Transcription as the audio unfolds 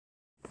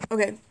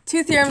Okay,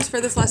 2 theorems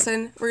for this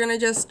lesson. We're going to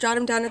just jot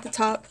them down at the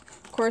top.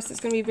 Of course, it's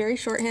going to be very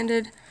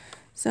shorthanded,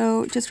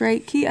 so just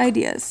write key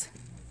ideas.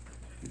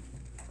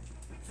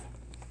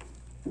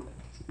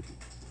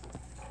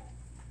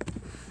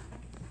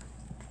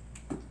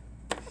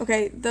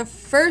 Okay, the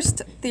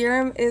first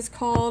theorem is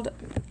called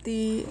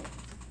the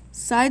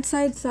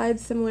side-side-side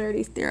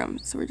similarity theorem.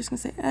 So we're just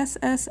going to say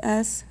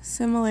SSS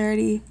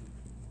similarity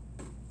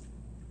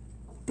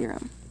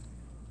theorem.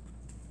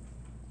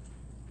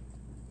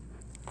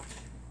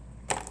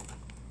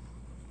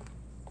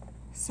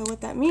 So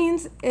what that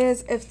means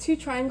is if two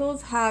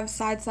triangles have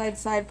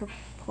side-side-side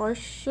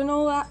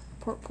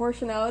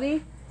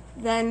proportionality,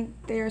 then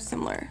they are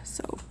similar.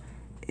 So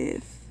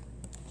if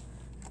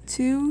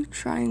two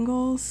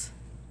triangles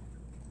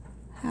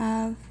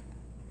have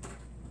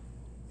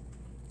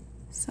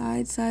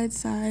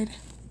side-side-side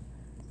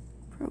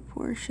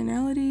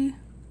proportionality,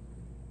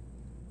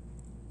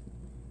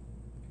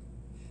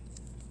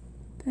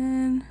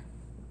 then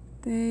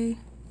they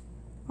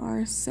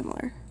are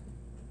similar.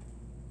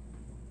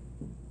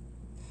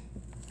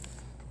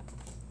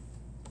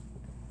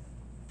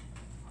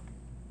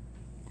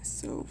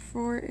 So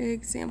for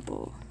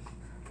example,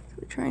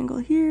 a triangle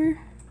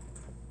here,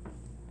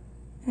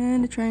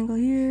 and a triangle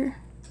here,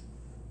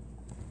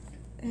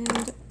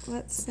 and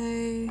let's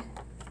say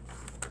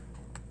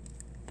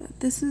that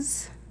this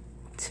is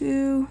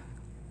 2,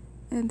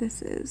 and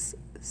this is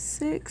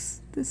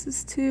 6, this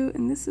is 2,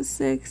 and this is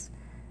 6,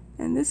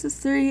 and this is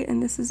 3,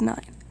 and this is 9.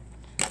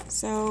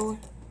 So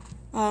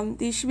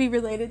these should be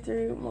related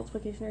through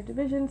multiplication or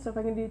division. So if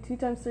I can do 2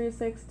 times 3 is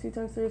 6, 2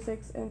 times 3 is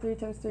 6, and 3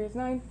 times 3 is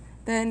 9,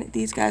 then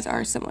these guys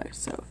are similar.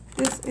 So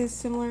this is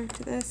similar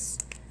to this.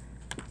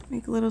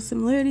 Make a little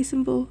similarity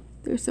symbol.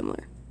 They're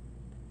similar.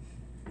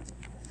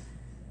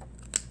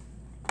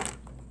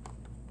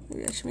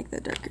 Maybe I should make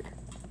that darker.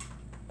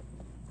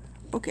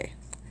 Okay,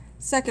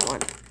 second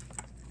one.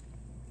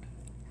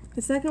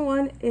 The second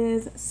one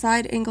is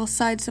side angle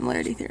side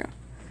similarity theorem.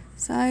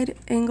 Side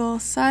angle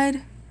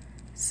side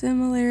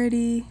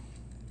similarity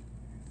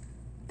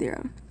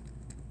theorem.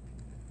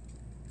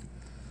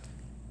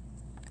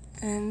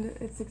 And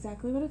it's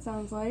exactly what it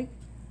sounds like.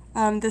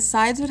 The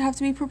sides would have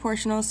to be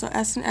proportional, so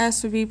S and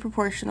S would be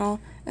proportional,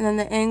 and then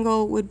the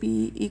angle would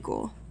be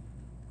equal.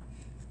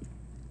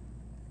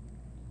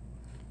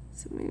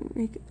 So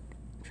maybe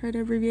try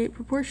to abbreviate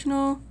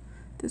proportional.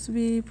 This would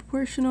be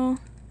proportional,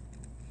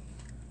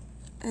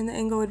 and the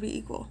angle would be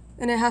equal.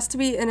 And it has to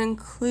be an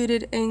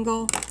included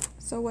angle.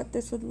 So what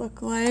this would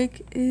look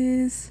like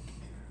is,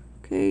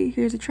 okay,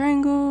 here's a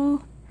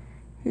triangle,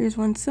 here's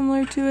one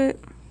similar to it.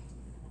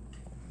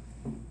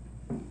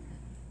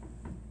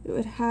 It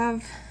would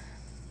have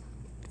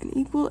an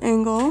equal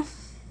angle,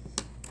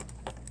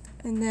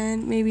 and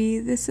then maybe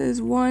this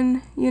is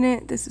 1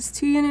 unit, this is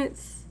 2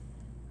 units,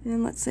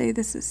 and let's say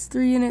this is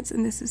 3 units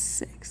and this is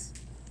 6.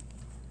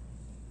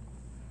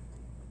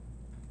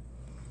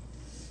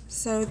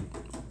 So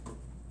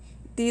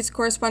these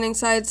corresponding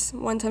sides,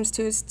 1 times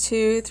 2 is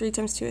 2, 3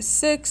 times 2 is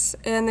 6,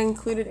 and the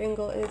included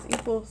angle is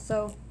equal,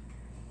 so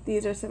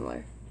these are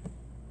similar.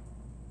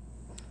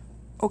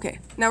 Okay,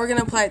 now we're going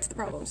to apply it to the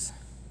problems.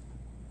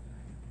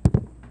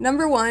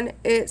 Number 1,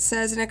 it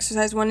says in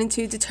exercise 1 and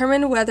 2,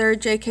 determine whether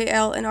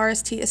JKL and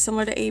RST is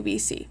similar to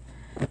ABC.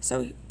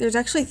 So there's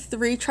actually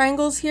 3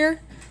 triangles here.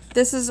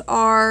 This is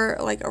our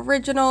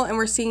original, and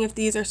we're seeing if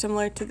these are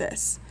similar to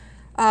this.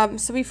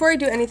 So before I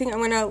do anything, I'm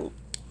going to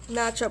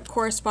match up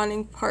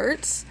corresponding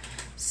parts.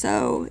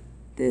 So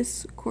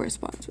this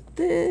corresponds with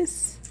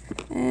this,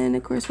 and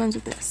it corresponds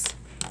with this.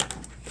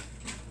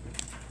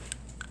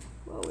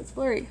 Whoa, it's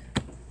blurry.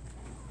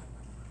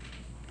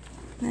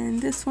 And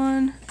this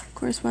one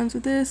corresponds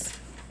with this,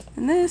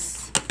 and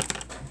this,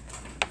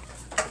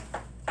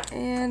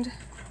 and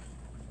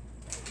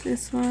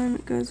this one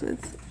goes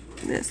with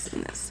this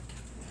and this.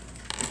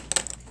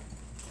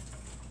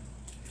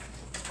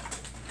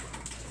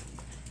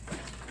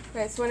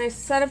 Okay, so when I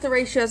set up the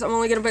ratios, I'm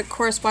only going to put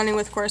corresponding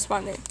with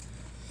corresponding.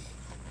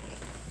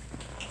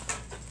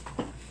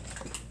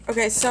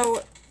 Okay,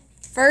 so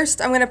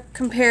first I'm going to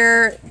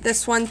compare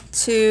this one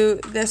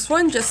to this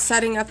one, just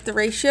setting up the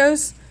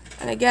ratios.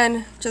 And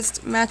again,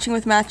 just matching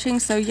with matching,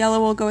 so yellow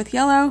will go with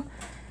yellow.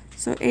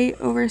 So 8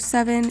 over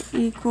 7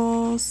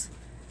 equals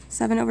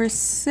 7 over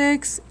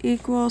 6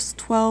 equals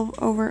 12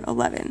 over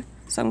 11.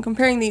 So I'm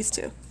comparing these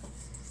two.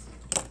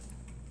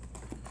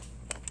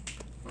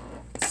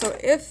 So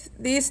if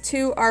these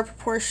two are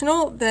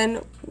proportional, then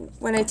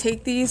when I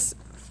take these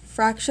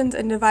fractions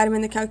and divide them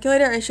in the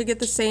calculator, I should get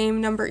the same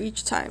number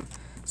each time.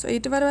 So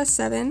 8 divided by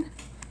 7,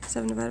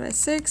 7 divided by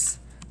 6,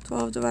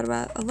 12 divided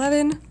by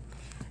 11.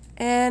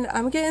 And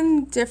I'm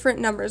getting different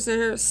numbers.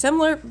 They're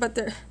similar, but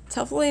they're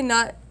definitely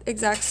not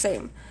exact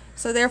same.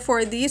 So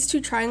therefore, these two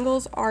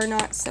triangles are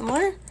not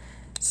similar.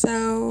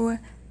 So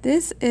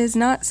this is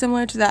not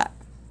similar to that.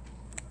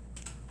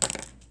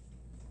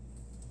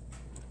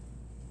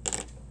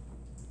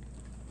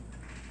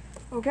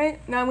 Okay,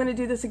 now I'm going to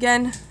do this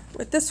again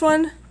with this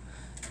one.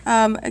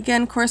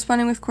 Again,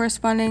 corresponding with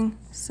corresponding.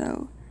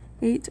 So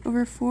 8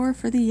 over 4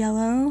 for the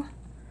yellow.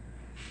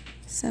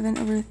 7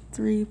 over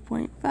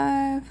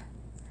 3.5,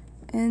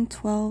 and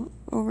 12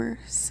 over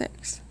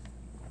 6.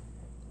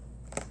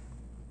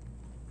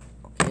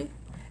 Okay,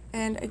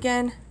 and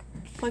again,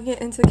 plug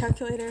it into the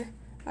calculator.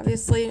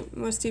 Obviously,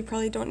 most of you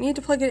probably don't need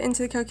to plug it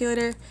into the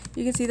calculator.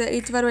 You can see that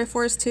 8 divided by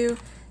 4 is 2,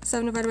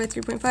 7 divided by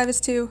 3.5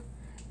 is 2,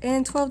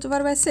 and 12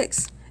 divided by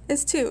 6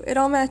 is 2. It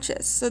all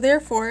matches. So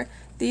therefore,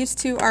 these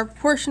two are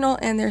proportional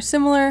and they're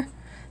similar.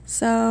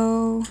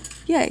 So,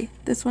 yay,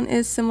 this one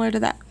is similar to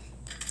that.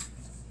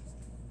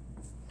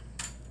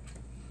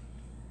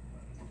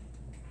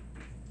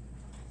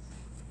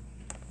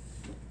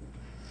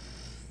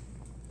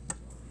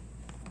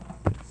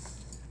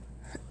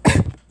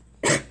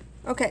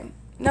 Okay,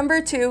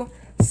 number 2,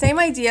 same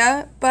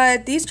idea,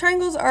 but these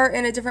triangles are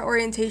in a different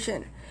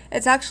orientation.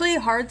 It's actually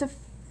hard to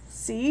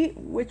see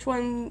which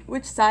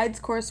sides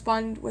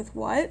correspond with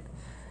what.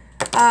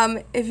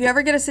 If you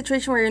ever get a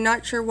situation where you're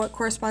not sure what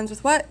corresponds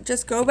with what,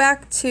 just go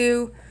back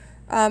to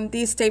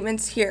these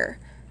statements here.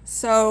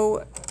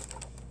 So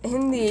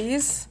in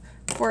these,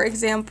 for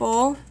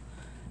example,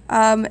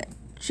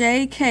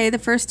 JK, the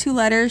first two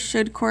letters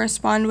should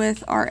correspond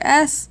with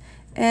RS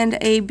and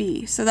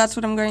AB. So that's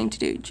what I'm going to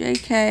do.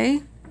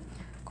 JK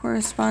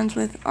corresponds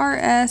with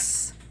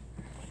RS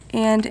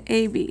and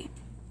AB.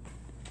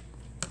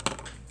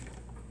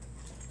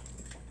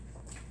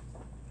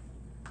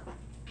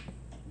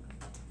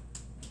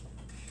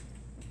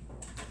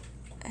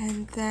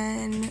 And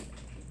then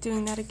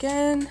doing that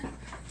again.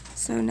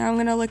 So now I'm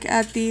going to look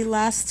at the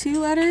last two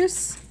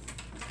letters,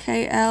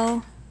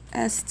 KL,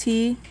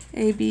 ST,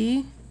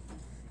 AB,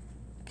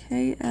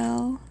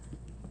 KL,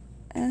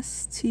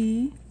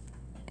 ST,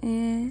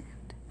 and,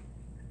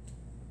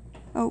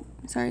 oh,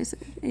 sorry, it's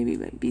AB,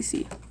 but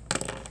BC.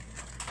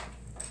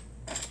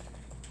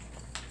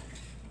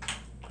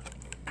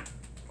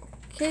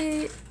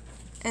 Okay,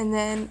 and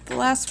then the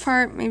last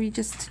part, maybe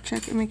just to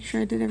check and make sure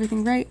I did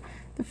everything right.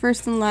 The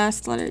first and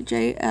last letter,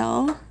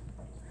 JL,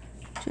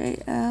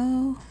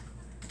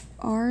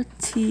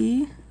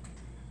 RT,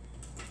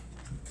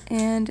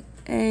 and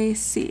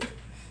AC.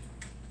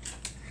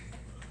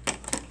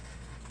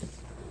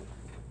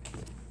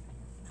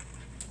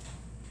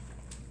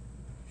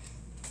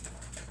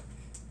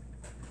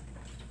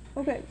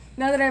 Okay,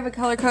 now that I have it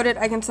color-coded,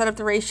 I can set up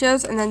the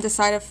ratios and then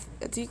decide if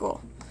it's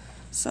equal.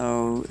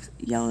 So,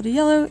 yellow to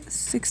yellow,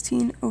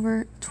 16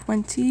 over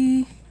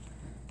 20,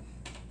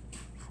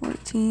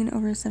 14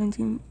 over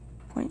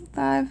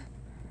 17.5,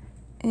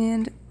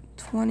 and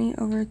 20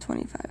 over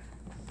 25.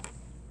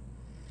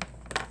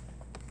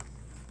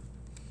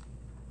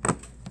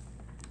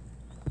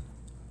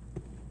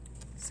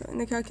 So in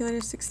the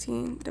calculator,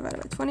 16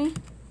 divided by 20,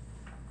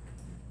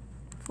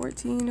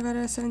 14 divided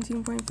by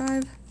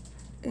 17.5,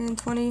 and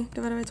 20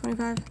 divided by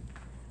 25.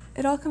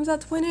 It all comes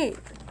out to 0.8.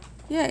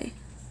 Yay.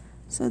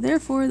 So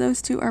therefore, those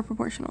two are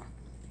proportional.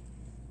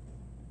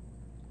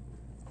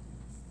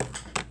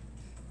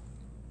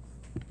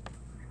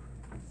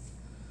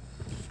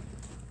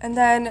 And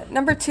then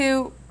number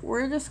 2,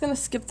 we're just going to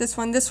skip this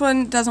one. This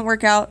one doesn't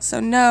work out,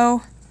 so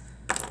no.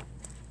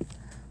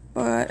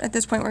 But at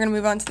this point, we're going to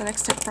move on to the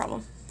next type of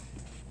problem.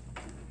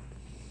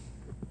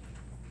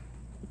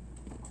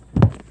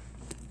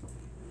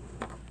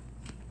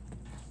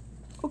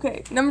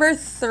 Okay, number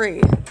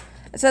 3.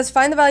 It says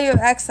find the value of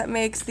x that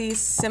makes these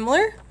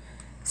similar.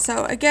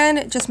 So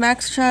again, just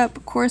match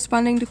up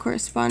corresponding to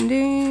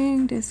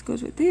corresponding. This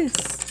goes with this.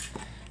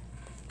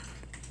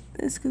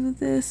 This goes with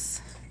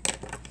this.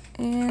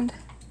 And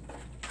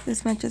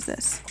this matches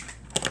this.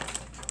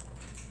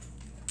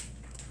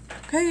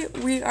 Okay,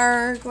 we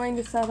are going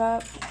to set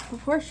up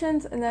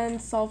proportions and then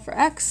solve for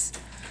x.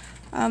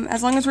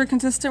 As long as we're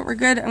consistent, we're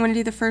good. I'm going to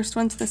do the first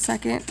one to the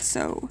second.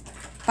 So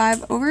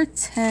 5 over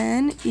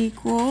 10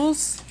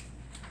 equals,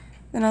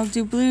 then I'll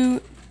do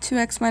blue,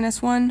 2x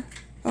minus 1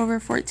 over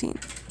 14.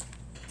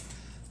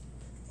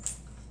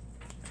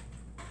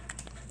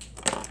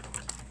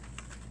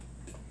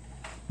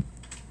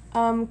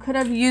 Could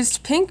have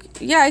used pink?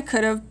 Yeah, I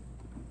could have.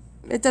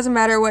 It doesn't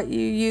matter what you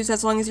use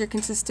as long as you're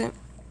consistent.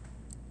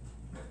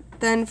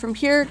 Then from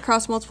here,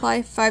 cross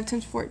multiply, 5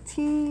 times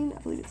 14, I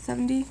believe it's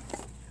 70.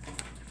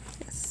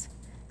 Yes,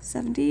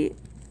 70.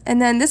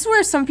 And then this is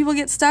where some people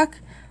get stuck.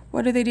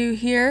 What do they do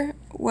here?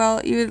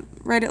 Well, you would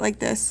write it like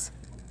this.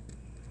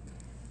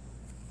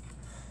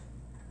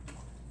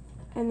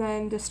 And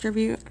then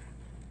distribute.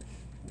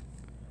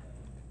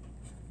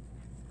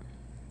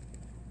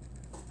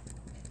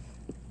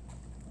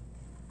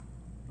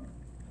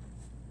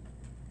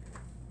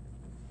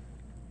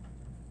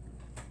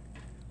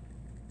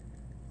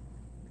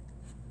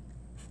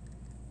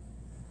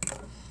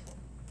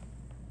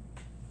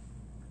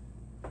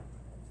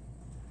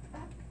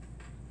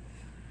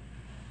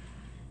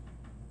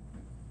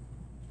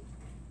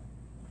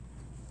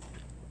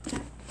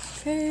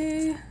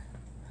 Okay,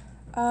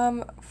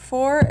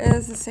 4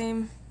 is the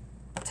same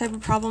type of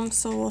problem,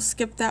 so we'll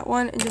skip that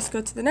one and just go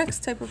to the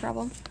next type of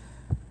problem.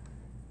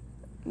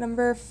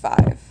 Number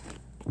 5.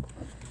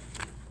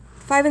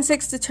 5 and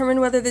 6, determine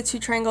whether the two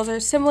triangles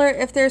are similar.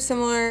 If they're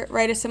similar,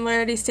 write a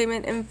similarity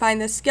statement and find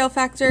the scale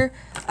factor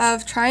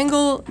of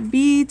triangle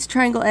B to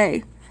triangle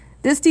A.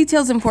 This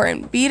detail is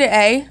important, B to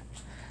A,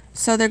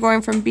 so they're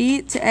going from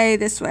B to A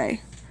this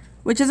way,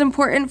 which is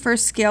important for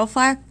scale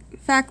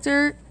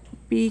factor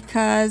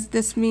because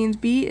this means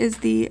B is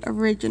the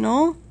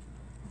original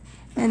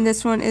and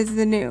this one is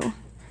the new.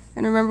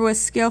 And remember with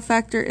scale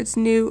factor, it's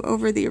new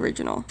over the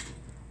original.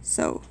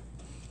 So,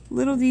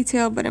 little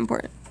detail but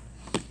important.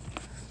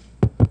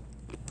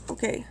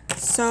 Okay,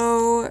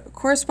 so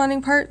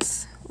corresponding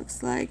parts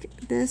looks like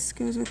this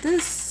goes with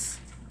this,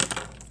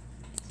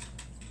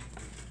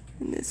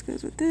 and this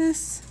goes with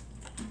this.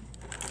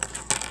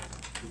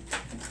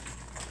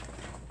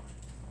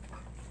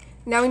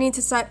 Now we need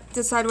to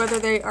decide whether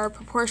they are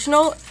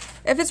proportional.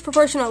 If it's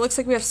proportional, it looks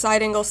like we have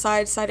side angle,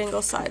 side, side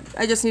angle, side.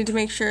 I just need to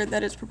make sure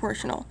that it's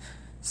proportional.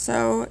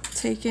 So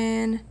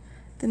taking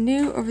the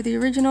new over the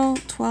original,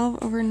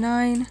 12 over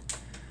 9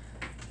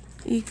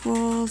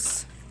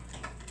 equals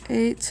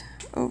 8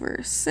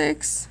 over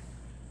 6.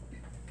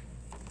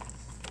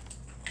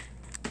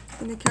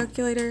 In the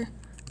calculator,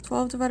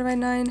 12 divided by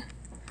 9,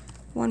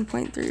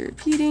 1.3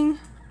 repeating.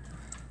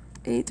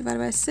 8 divided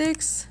by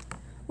 6,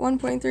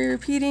 1.3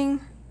 repeating.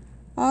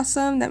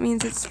 Awesome, that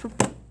means it's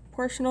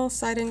proportional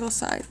side angle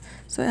side.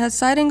 So it has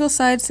side angle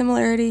side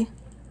similarity.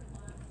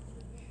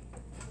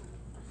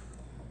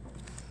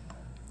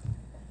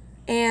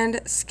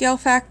 And scale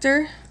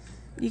factor,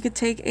 you could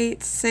take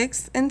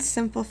 8/6 and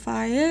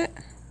simplify it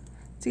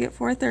to get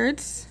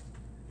 4/3.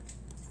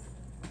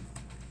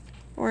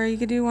 Or you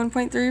could do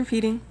 1.3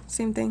 repeating,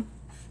 same thing.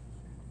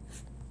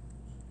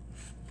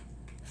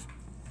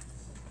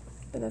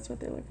 But that's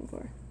what they're looking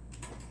for.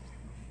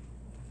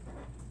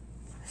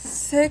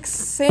 6,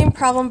 same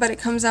problem, but it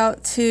comes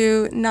out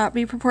to not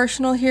be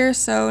proportional here,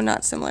 so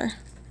not similar.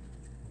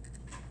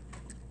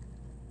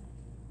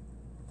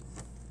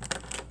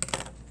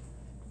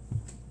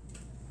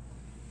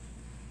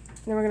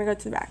 Then we're going to go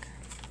to the back.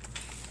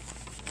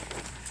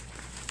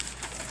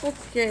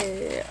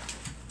 Okay.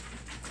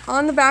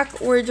 On the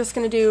back, we're just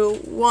going to do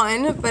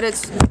 1, but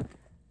it's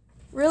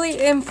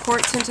really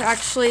important to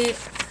actually,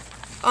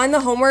 on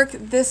the homework,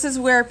 this is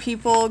where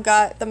people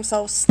got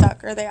themselves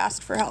stuck or they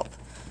asked for help.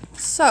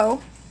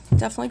 So,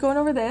 definitely going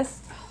over this.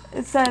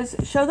 It says,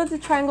 show that the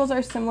triangles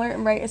are similar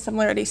and write a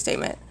similarity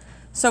statement.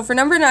 So for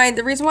number 9,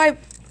 the reason why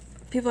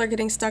people are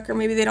getting stuck, or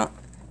maybe they don't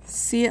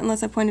see it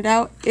unless I point it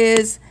out,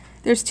 is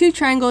there's two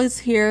triangles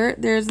here.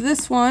 There's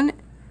this one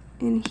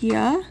in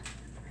here,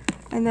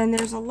 and then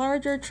there's a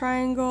larger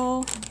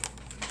triangle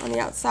on the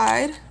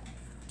outside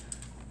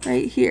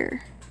right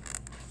here.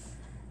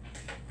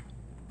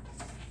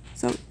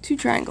 So 2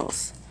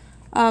 triangles.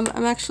 I'm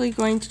actually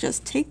going to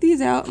just take these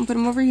out and put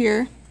them over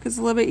here because it's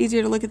a little bit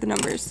easier to look at the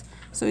numbers.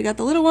 So we got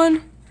the little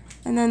one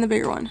and then the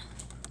bigger one.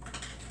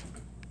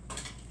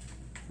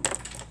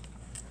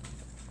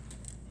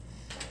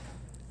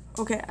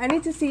 Okay, I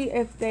need to see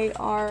if they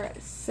are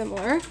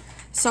similar.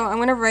 So I'm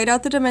going to write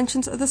out the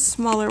dimensions of the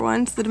smaller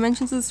ones. The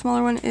dimensions of the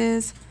smaller one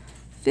is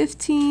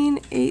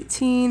 15,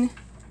 18,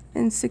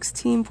 and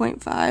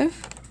 16.5.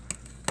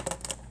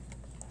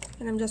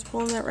 And I'm just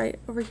pulling that right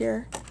over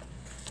here.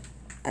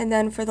 And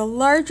then for the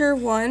larger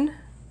one,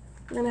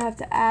 we're going to have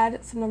to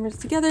add some numbers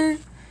together.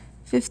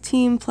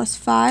 15 plus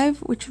 5,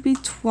 which would be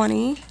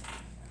 20.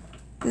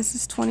 This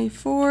is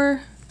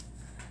 24.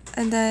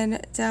 And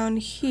then down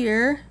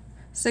here,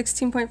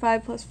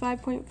 16.5 plus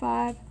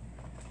 5.5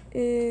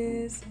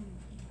 is,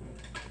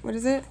 what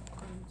is it?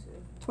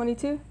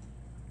 22?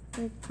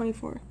 Or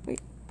 24.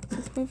 Wait,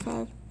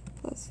 6.5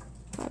 plus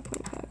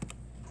 5.5.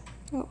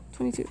 Oh,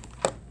 22.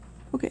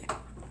 Okay.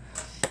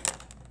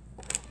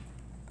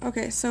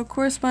 Okay, so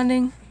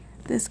corresponding,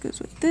 this goes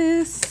with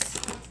this.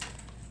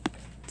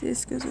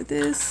 This goes with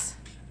this.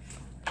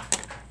 I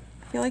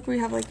feel like we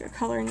have like a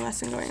coloring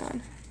lesson going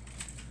on.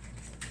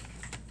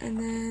 And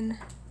then,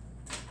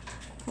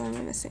 what am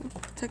I missing?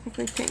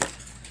 Technically pink.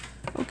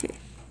 Okay,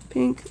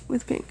 pink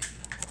with pink.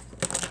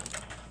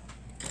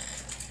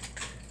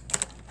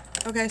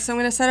 Okay, so I'm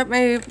going to set up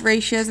my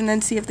ratios and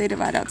then see if they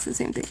divide out to the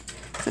same thing.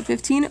 So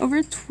 15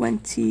 over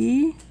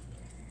 20,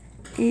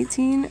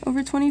 18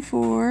 over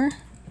 24,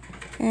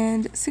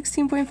 and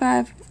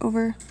 16.5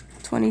 over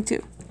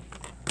 22.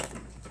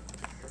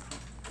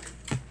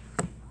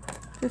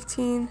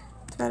 15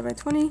 divided by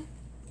 20.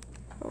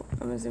 Oh, I'm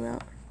going to zoom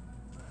out.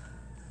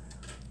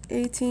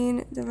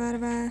 18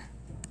 divided by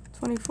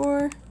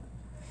 24,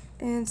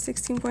 and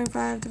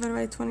 16.5 divided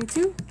by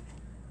 22.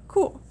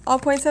 Cool, all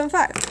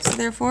 0.75. So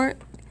therefore,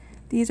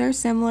 these are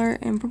similar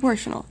and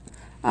proportional.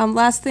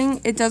 Last thing,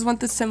 it does want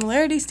the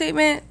similarity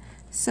statement.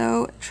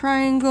 So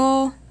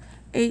triangle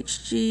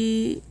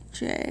HGJ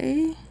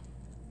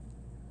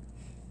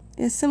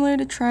is similar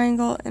to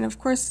triangle, and of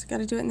course, got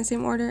to do it in the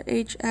same order,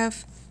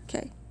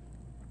 HFK.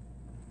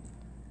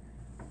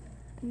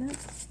 And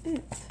that's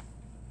it.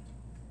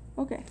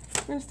 Okay,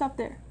 we're going to stop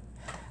there.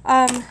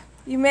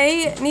 You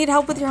may need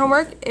help with your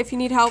homework. If you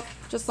need help,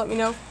 just let me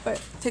know,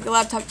 but take the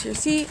laptop to your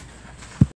seat.